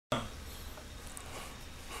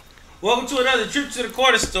Welcome to another trip to the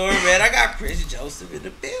corner store, man. I got Prince Joseph in the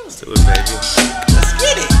building. Let's do it, baby. Let's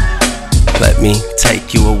get it. Let me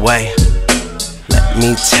take you away. Let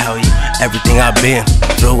me tell you everything I've been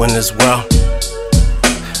through in this world.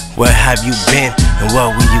 Where have you been and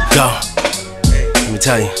where will you go? Let me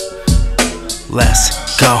tell you.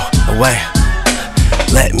 Let's go away.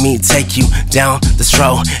 Let me take you down this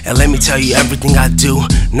road and let me tell you everything I do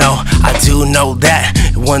know. I do know that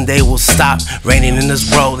one day will stop raining in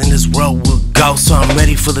this world, and this world will go. So I'm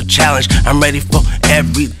ready for the challenge, I'm ready for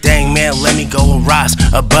everything, man. Let me go and rise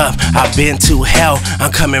above. I've been to hell,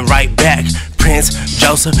 I'm coming right back. Prince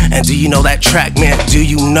Joseph, and do you know that track, man? Do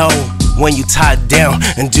you know when you tied down?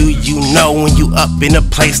 And do you know when you up in a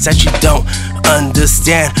place that you don't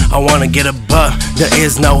understand? I wanna get above, there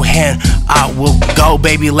is no hand. I will go,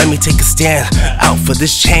 baby, let me take a stand out for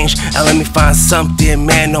this change, and let me find something,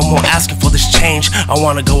 man. No more asking for this change. I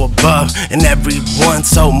wanna go above, and everyone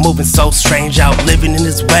so moving so strange, out living in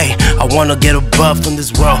this way. I wanna get above from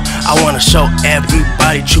this world. I wanna show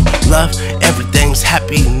everybody true love, everything's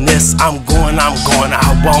happiness. I'm going,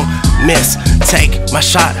 I won't miss. Take my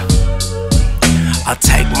shot, I'll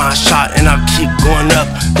take my shot and I'll keep going up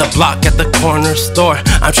the block at the corner store.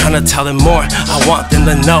 I'm trying to tell them more, I want them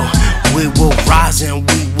to know. We will rise and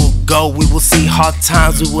we will go. We will see hard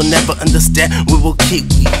times, we will never understand. We will keep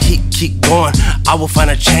going. I will find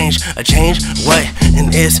a change, what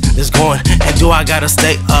and is going. And do I gotta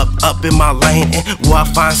stay up in my lane? And will I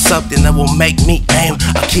find something that will make me aim?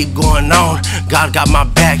 I keep going on, God got my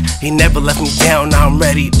back, He never left me down. Now I'm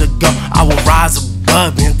ready to go, I will rise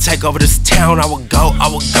above and take over this town. I will go.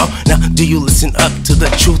 Now do you listen up to the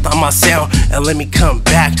truth on my sound? And let me come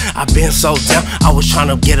back, I've been so down. I was trying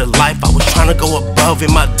to get a life, I was trying to go above,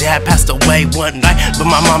 and my dad passed away one night, but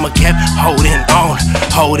my mama kept holding on.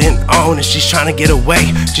 And she's trying to get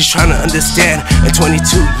away, she's trying to understand. In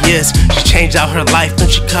 22 years, she changed out her life, and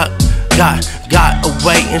she got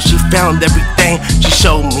away, and she found everything. She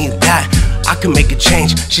showed me that I can make a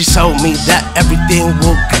change. She showed me that everything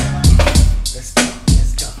will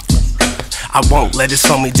I won't let it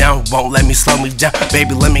slow me down, won't let me slow me down.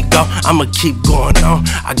 Baby, let me go, I'ma keep going on.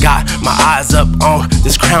 I got my eyes up on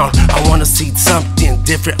this crown. I wanna see something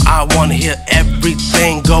different, I wanna hear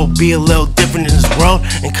everything go be a little different in this world,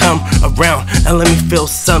 and come around and let me feel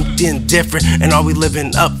something different. And are we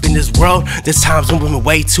living up in this world? There's times when we're moving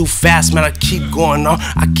way too fast, man. I keep going on,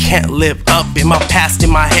 I can't live up in my past, in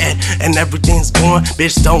my head, and everything's going.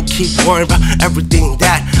 Bitch, don't keep worrying about everything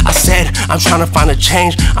that I said. I'm trying to find a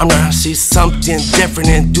change, I'm trying to see something different.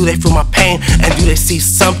 And do they feel my pain? And do they see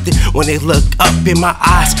something when they look up in my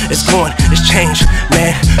eyes? It's going, it's changed,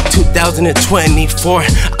 man. 2024,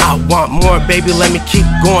 I want more, baby, let me keep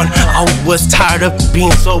going. I was tired of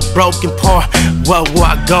being so broken, poor. Where will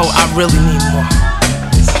I go? I really need more.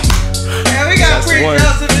 Man, we got Prince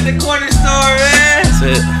Joseph in the corner store, man. That's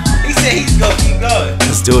it. He said he's gonna keep going.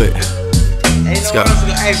 Let's do it. Ain't no else to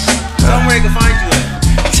go. Hey, somewhere they can find you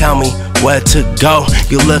at. Tell me where to go.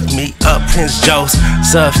 You look me up, Prince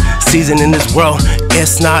Joseph. Season in this world,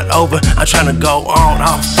 it's not over. I'm trying to go on.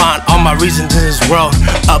 I'll find all my reasons in this world.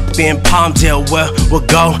 Up in Palmdale, where we'll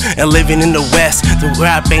go, and living in the West, the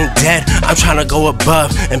rap ain't dead. I'm trying to go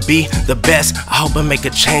above and be the best. I hope I make a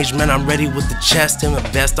change, man. I'm ready with the chest and the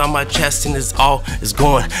vest on my chest, and it's all is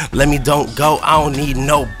going. Let me don't go, I don't need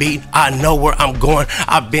no beat. I know where I'm going.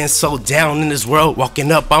 I've been so down in this world,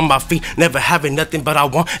 walking up on my feet, never having nothing, but I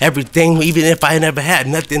want everything, even if I never had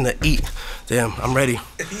nothing to eat. Damn, I'm ready.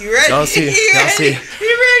 You ready? Y'all see? Y'all see? You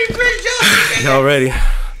ready, Prince Joseph? Y'all ready?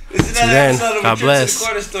 This is another episode of God bless. Trip to the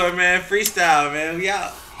Corner Store, man. Freestyle, man. We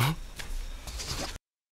out.